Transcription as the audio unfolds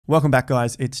Welcome back,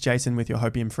 guys. It's Jason with your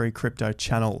Hopium-Free crypto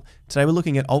channel. Today we're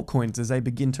looking at altcoins as they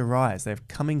begin to rise. They're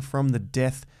coming from the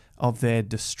death of their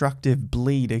destructive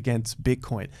bleed against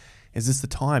Bitcoin. Is this the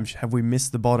time? Have we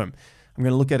missed the bottom? I'm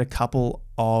going to look at a couple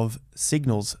of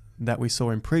signals that we saw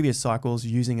in previous cycles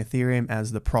using Ethereum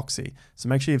as the proxy. So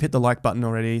make sure you've hit the like button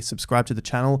already, subscribe to the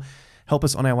channel, help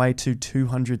us on our way to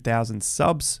 200,000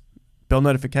 subs, bell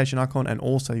notification icon, and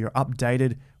also you're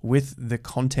updated with the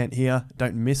content here.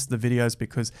 Don't miss the videos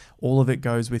because all of it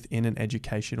goes within an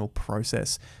educational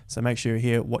process. So make sure you're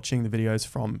here watching the videos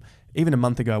from even a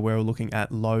month ago where we're looking at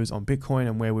lows on Bitcoin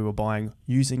and where we were buying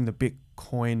using the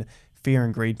Bitcoin fear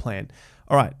and greed plan.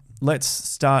 All right, let's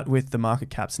start with the market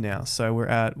caps now. So we're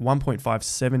at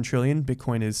 1.57 trillion.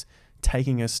 Bitcoin is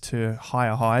taking us to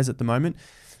higher highs at the moment.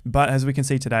 But as we can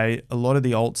see today, a lot of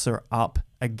the alts are up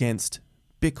against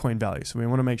Bitcoin value. So we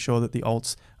want to make sure that the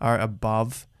alts are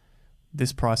above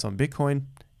this price on Bitcoin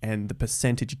and the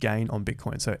percentage gain on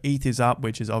Bitcoin. So ETH is up,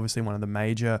 which is obviously one of the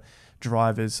major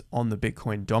drivers on the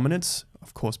Bitcoin dominance,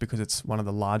 of course, because it's one of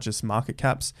the largest market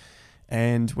caps.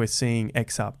 And we're seeing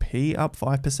XRP up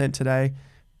 5% today,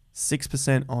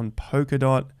 6% on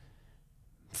Polkadot,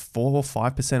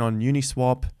 5% on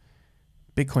Uniswap.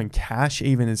 Bitcoin Cash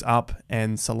even is up,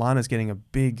 and Solana's getting a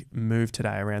big move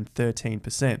today, around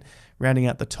 13%. Rounding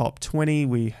out the top 20,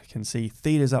 we can see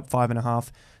Theta's up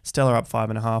 5.5%, Stellar up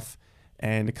 5.5%,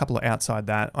 and a couple of outside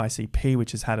that, ICP,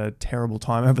 which has had a terrible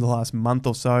time over the last month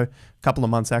or so, a couple of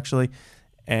months actually,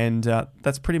 and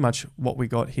that's pretty much what we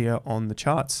got here on the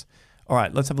charts. All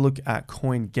right, let's have a look at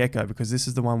CoinGecko because this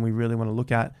is the one we really want to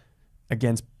look at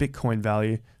against Bitcoin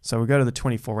value. So we go to the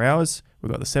 24 hours.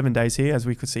 We've got the 7 days here. As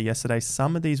we could see yesterday,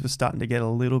 some of these were starting to get a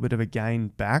little bit of a gain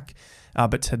back.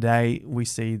 But today we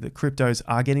see the cryptos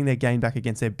are getting their gain back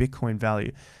against their Bitcoin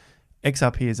value.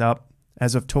 XRP is up.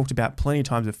 As I've talked about plenty of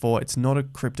times before, it's not a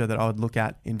crypto that I would look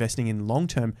at investing in long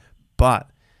term,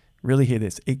 but really hear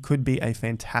this, it could be a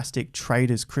fantastic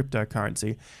trader's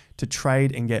cryptocurrency to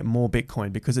trade and get more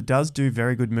Bitcoin because it does do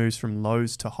very good moves from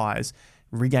lows to highs,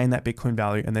 regain that Bitcoin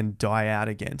value and then die out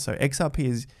again. So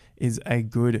XRP is a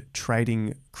good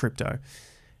trading crypto.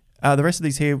 The rest of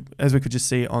these here, as we could just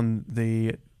see on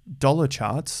the dollar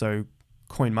charts, so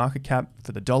coin market cap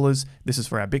for the dollars, this is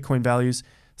for our Bitcoin values.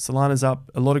 Solana's up,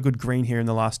 a lot of good green here in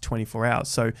the last 24 hours.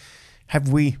 So have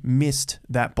we missed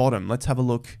that bottom? Let's have a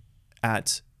look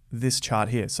at this chart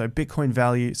here. So Bitcoin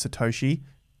value, Satoshi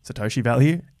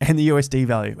value, and the USD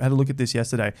value. I had a look at this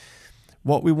yesterday.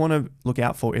 What we want to look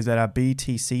out for is that our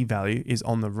BTC value is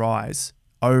on the rise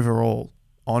overall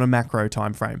on a macro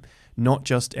time frame, not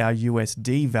just our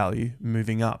USD value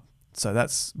moving up. So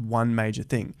that's one major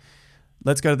thing.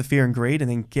 Let's go to the fear and greed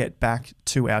and then get back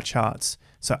to our charts.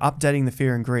 So updating the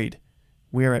fear and greed,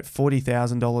 we're at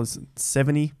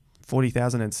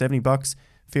 $40,070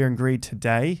 Fear and greed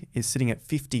today is sitting at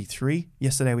 53.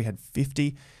 Yesterday we had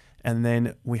 50, and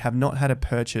then we have not had a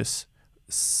purchase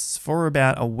for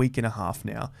about a week and a half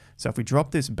now. So if we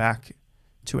drop this back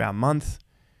to our month,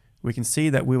 we can see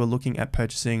that we were looking at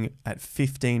purchasing at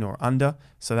 15 or under.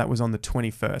 So that was on the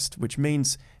 21st, which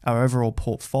means our overall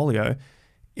portfolio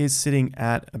is sitting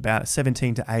at about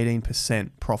 17 to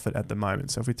 18% profit at the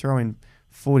moment. So if we throw in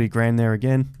 40 grand there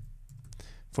again,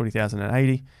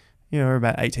 40,080, we're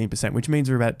about 18%, which means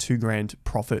we're about 2 grand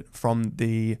profit from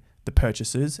the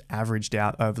purchases averaged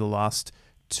out over the last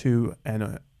 2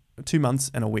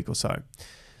 months and a week or so.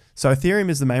 So Ethereum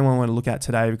is the main one I want to look at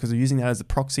today because we're using that as a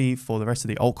proxy for the rest of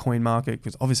the altcoin market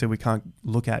because obviously we can't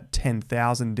look at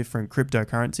 10,000 different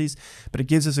cryptocurrencies, but it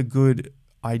gives us a good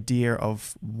idea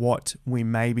of what we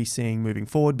may be seeing moving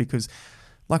forward because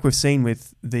like we've seen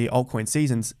with the altcoin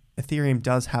seasons, Ethereum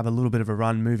does have a little bit of a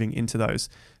run moving into those.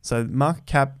 So market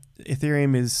cap,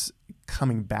 Ethereum is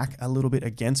coming back a little bit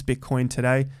against Bitcoin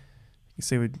today. You can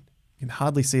see we can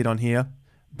hardly see it on here,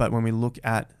 but when we look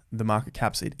at the market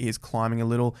caps, it is climbing a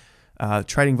little.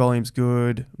 Trading volume's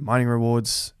good, mining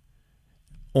rewards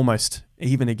almost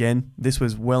even again. This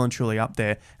was well and truly up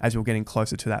there as we're getting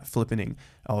closer to that flippening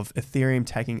of Ethereum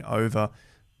taking over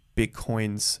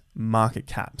Bitcoin's market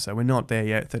cap. So we're not there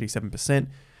yet, 37%,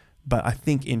 but I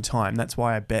think in time, that's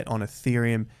why I bet on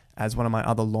Ethereum as one of my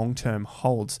other long-term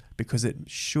holds because it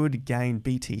should gain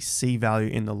BTC value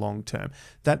in the long term.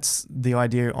 That's the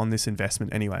idea on this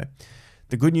investment anyway.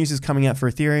 The good news is coming out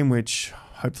for Ethereum, which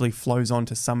hopefully flows on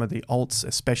to some of the alts,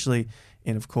 especially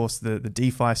in, of course, the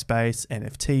DeFi space,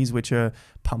 NFTs, which are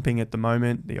pumping at the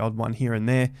moment, the odd one here and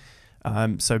there.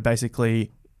 So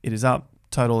basically, it is up.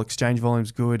 Total exchange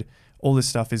volume's good. All this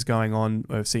stuff is going on.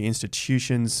 We see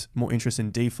institutions, more interest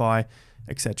in DeFi,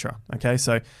 etc. Okay,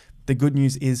 so the good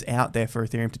news is out there for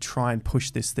Ethereum to try and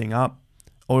push this thing up.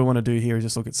 all we want to do here is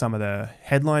just look at some of the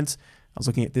headlines. I was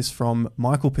looking at this from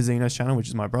Michael Pizzino's channel, which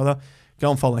is my brother. Go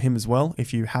and follow him as well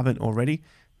if you haven't already.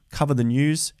 Cover the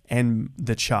news and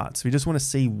the charts. We just want to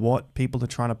see what people are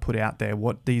trying to put out there,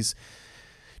 what these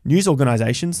news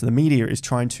organizations, the media, is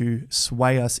trying to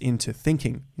sway us into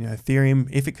thinking. You know, Ethereum,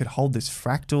 if it could hold this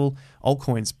fractal,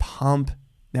 altcoins pump.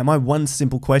 Now, my one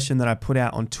simple question that I put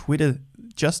out on Twitter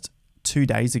just 2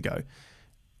 days ago,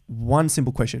 one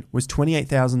simple question, was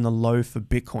 28,000 the low for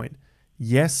Bitcoin?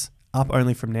 Yes, up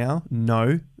only from now.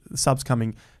 No, the sub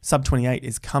 28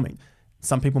 is coming.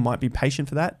 Some people might be patient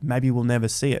for that. Maybe we'll never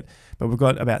see it. But we've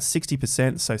got about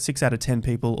 60%, so 6 out of 10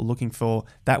 people are looking for,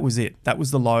 that was it. That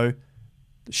was the low.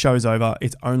 The show's over.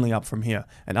 It's only up from here.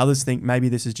 And others think maybe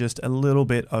this is just a little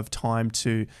bit of time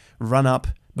to run up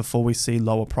before we see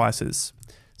lower prices.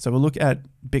 So we'll look at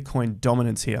Bitcoin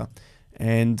dominance here.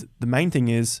 And the main thing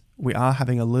is we are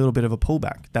having a little bit of a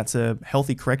pullback. That's a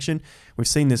healthy correction. We've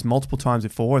seen this multiple times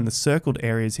before, and the circled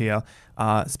areas here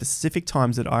are specific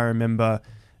times that I remember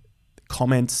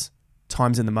comments,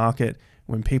 times in the market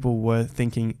when people were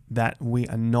thinking that we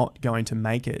are not going to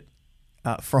make it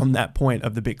from that point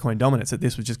of the Bitcoin dominance, that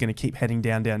this was just going to keep heading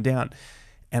down, down, down.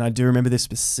 And I do remember this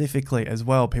specifically as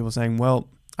well. People saying, well,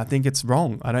 I think it's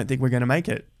wrong. I don't think we're going to make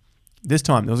it. This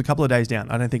time, there was a couple of days down.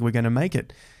 I don't think we're going to make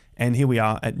it. And here we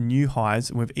are at new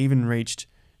highs. We've even reached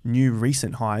new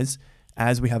recent highs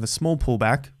as we have a small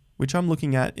pullback, which I'm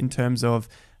looking at in terms of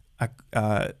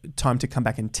time to come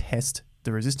back and test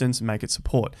the resistance and make it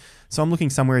support. So I'm looking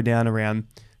somewhere down around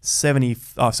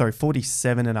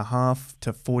 47.5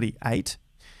 to 48,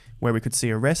 where we could see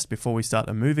a rest before we start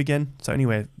to move again. So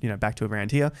anywhere, back to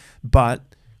around here. But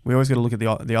we always got to look at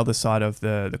the other side of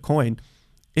the coin.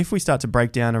 If we start to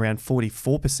break down around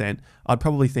 44%, I'd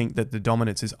probably think that the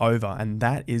dominance is over, and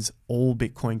that is all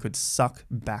Bitcoin could suck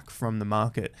back from the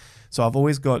market. So I've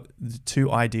always got the two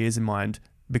ideas in mind,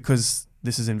 because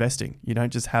this is investing. You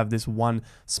don't just have this one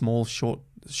small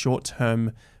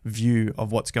short-term view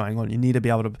of what's going on. You need to be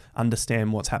able to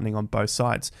understand what's happening on both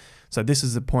sides. So this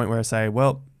is the point where I say,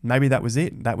 well, maybe that was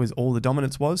it. That was all the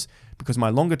dominance was, because my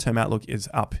longer-term outlook is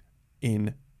up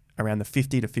in around the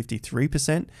 50 to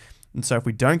 53%. And so if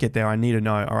we don't get there, I need to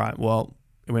know, all right, well,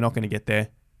 we're not going to get there.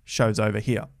 Show's over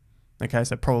here. Okay,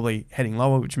 so probably heading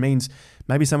lower, which means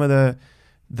maybe some of the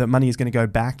money is going to go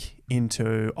back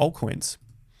into altcoins.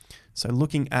 So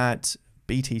looking at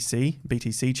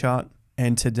BTC chart,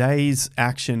 and today's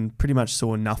action pretty much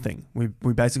saw nothing. We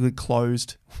basically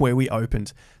closed where we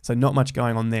opened. So not much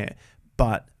going on there.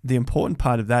 But the important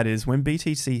part of that is when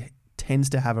BTC tends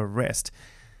to have a rest,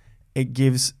 it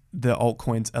gives the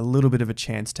altcoins a little bit of a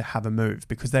chance to have a move,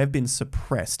 because they've been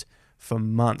suppressed for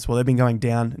months. Well, they've been going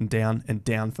down and down and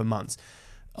down for months.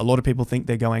 A lot of people think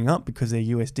they're going up because their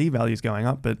USD value is going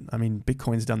up, but I mean,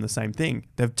 Bitcoin's done the same thing.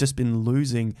 They've just been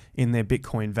losing in their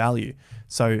Bitcoin value.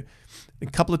 So a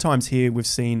couple of times here, we've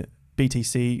seen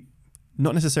BTC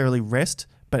not necessarily rest,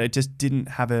 but it just didn't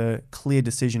have a clear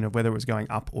decision of whether it was going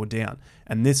up or down.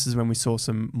 And this is when we saw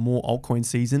some more altcoin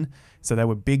season. So they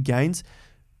were big gains,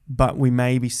 but we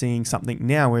may be seeing something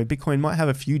now where Bitcoin might have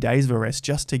a few days of a rest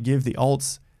just to give the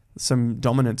alts some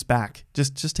dominance back,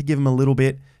 just to give them a little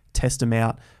bit, test them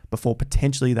out before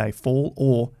potentially they fall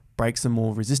or break some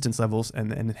more resistance levels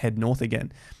and head north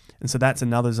again. And so that's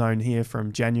another zone here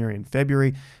from January and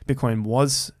February. Bitcoin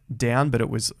was down, but it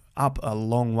was up a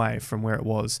long way from where it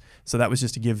was. So that was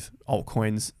just to give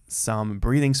altcoins some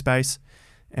breathing space.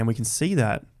 And we can see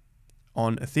that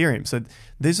on Ethereum. So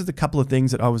these are the couple of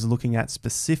things that I was looking at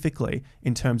specifically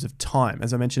in terms of time.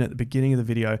 As I mentioned at the beginning of the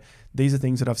video, these are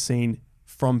things that I've seen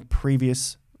from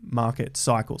previous market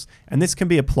cycles. And this can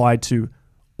be applied to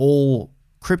all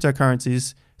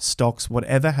cryptocurrencies, stocks,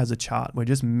 whatever has a chart. We're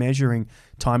just measuring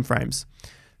timeframes.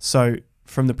 So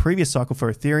from the previous cycle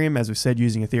for Ethereum, as we said,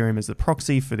 using Ethereum as the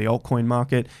proxy for the altcoin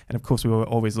market, and of course we will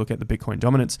always look at the Bitcoin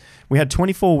dominance, we had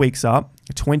 24 weeks up,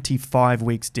 25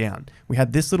 weeks down. We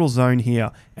had this little zone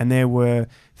here, and there were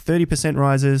 30%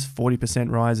 rises,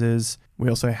 40% rises. We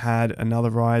also had another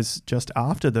rise just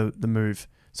after the move.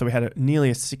 So we had nearly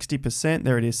a 60%.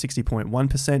 There it is,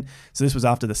 60.1%. So this was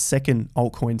after the second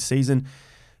altcoin season.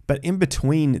 But in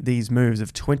between these moves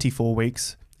of 24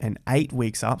 weeks and 8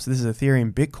 weeks up, so this is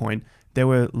Ethereum, Bitcoin, there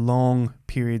were long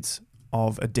periods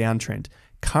of a downtrend.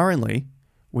 Currently,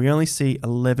 we only see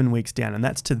 11 weeks down, and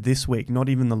that's to this week, not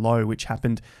even the low, which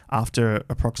happened after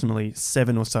approximately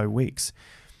 7 or so weeks.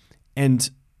 And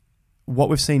what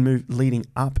we've seen move leading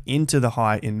up into the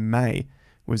high in May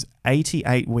was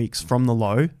 88 weeks from the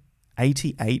low,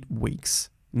 88 weeks,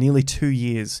 nearly 2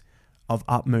 years of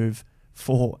up move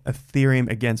for Ethereum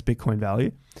against Bitcoin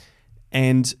value.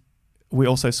 And we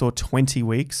also saw 20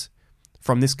 weeks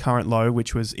from this current low,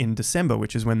 which was in December,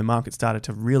 which is when the market started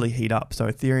to really heat up. So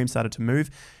Ethereum started to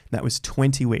move. That was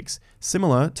 20 weeks.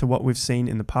 Similar to what we've seen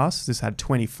in the past. This had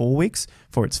 24 weeks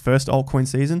for its first altcoin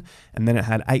season, and then it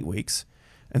had 8 weeks.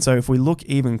 And so if we look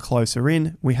even closer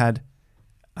in, we had,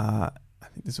 I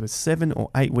think this was 7 or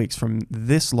 8 weeks from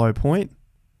this low point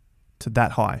to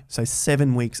that high. So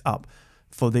 7 weeks up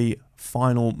for the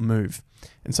final move.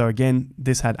 And so again,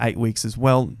 this had 8 weeks as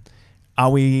well. Are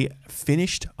we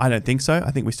finished? I don't think so.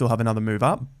 I think we still have another move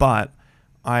up, but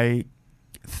I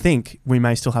think we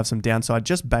may still have some downside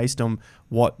just based on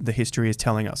what the history is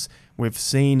telling us. We've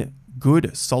seen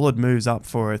good, solid moves up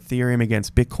for Ethereum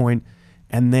against Bitcoin,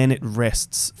 and then it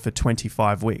rests for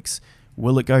 25 weeks.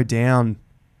 Will it go down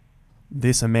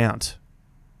this amount?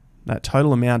 That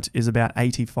total amount is about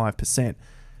 85%.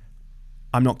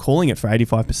 I'm not calling it for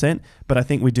 85%, but I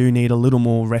think we do need a little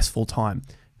more restful time.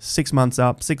 6 months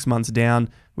up, 6 months down,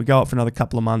 we go up for another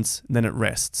couple of months, then it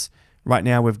rests. Right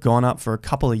now, we've gone up for a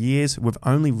couple of years. We've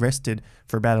only rested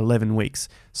for about 11 weeks.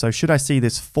 So should I see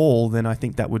this fall, then I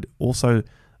think that would also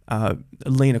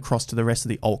lean across to the rest of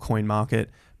the altcoin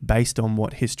market based on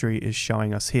what history is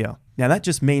showing us here. Now, that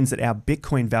just means that our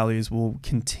Bitcoin values will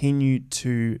continue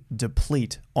to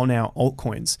deplete on our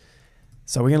altcoins.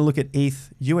 So we're going to look at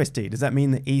ETH USD. Does that mean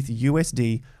that ETH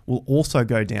USD will also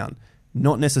go down?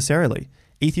 Not necessarily.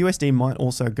 ETH USD might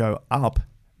also go up,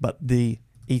 but the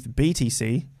ETH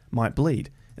BTC might bleed.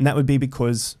 And that would be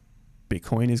because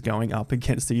Bitcoin is going up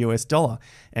against the US dollar,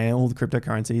 and all the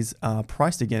cryptocurrencies are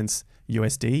priced against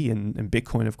USD and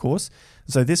Bitcoin, of course.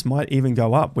 So this might even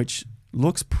go up, which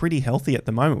looks pretty healthy at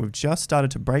the moment. We've just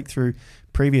started to break through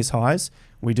previous highs.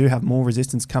 We do have more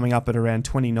resistance coming up at around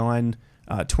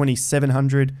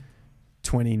 2,700,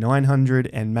 2,900,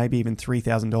 and maybe even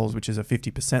 $3,000, which is a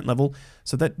 50% level.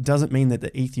 So that doesn't mean that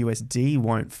the ETH USD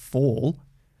won't fall,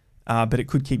 but it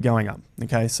could keep going up.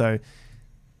 Okay, so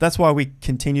that's why we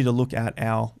continue to look at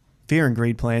our fear and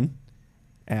greed plan,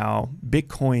 our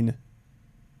Bitcoin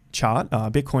chart,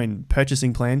 Bitcoin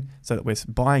purchasing plan, so that we're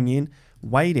buying in,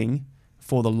 waiting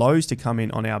for the lows to come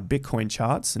in on our Bitcoin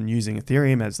charts and using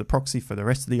Ethereum as the proxy for the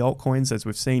rest of the altcoins, as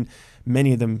we've seen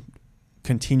many of them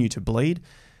continue to bleed.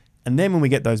 And then when we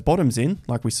get those bottoms in,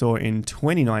 like we saw in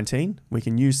 2019, we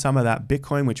can use some of that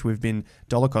Bitcoin, which we've been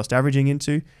dollar cost averaging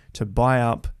into, to buy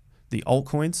up the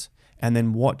altcoins and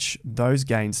then watch those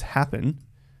gains happen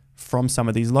from some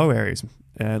of these low areas.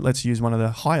 Let's use one of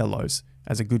the higher lows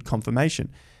as a good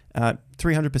confirmation.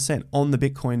 300% on the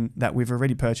Bitcoin that we've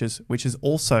already purchased, which has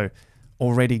also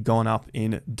already gone up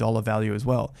in dollar value as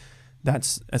well.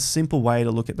 That's a simple way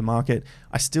to look at the market.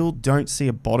 I still don't see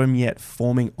a bottom yet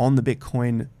forming on the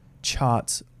Bitcoin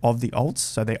charts of the alts,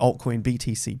 so the altcoin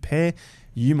BTC pair.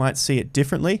 You might see it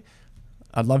differently.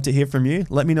 I'd love to hear from you.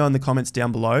 Let me know in the comments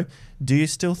down below. Do you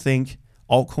still think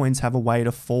altcoins have a way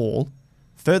to fall,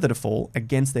 further to fall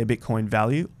against their Bitcoin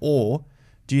value, or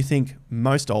do you think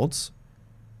most alts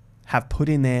have put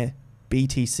in their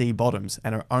BTC bottoms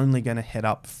and are only going to head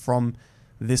up from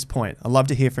this point? I'd love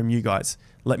to hear from you guys.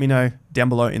 Let me know down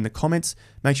below in the comments.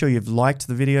 Make sure you've liked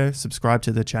the video, subscribe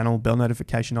to the channel, bell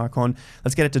notification icon.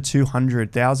 Let's get it to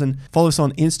 200,000. Follow us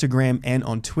on Instagram and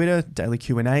on Twitter, daily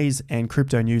Q&As and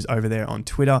crypto news over there on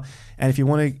Twitter. And if you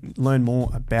want to learn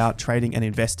more about trading and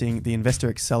investing, the Investor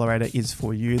Accelerator is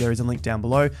for you. There is a link down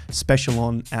below, special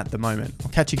on at the moment.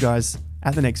 I'll catch you guys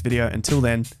at the next video. Until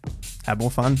then, have more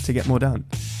fun to get more done.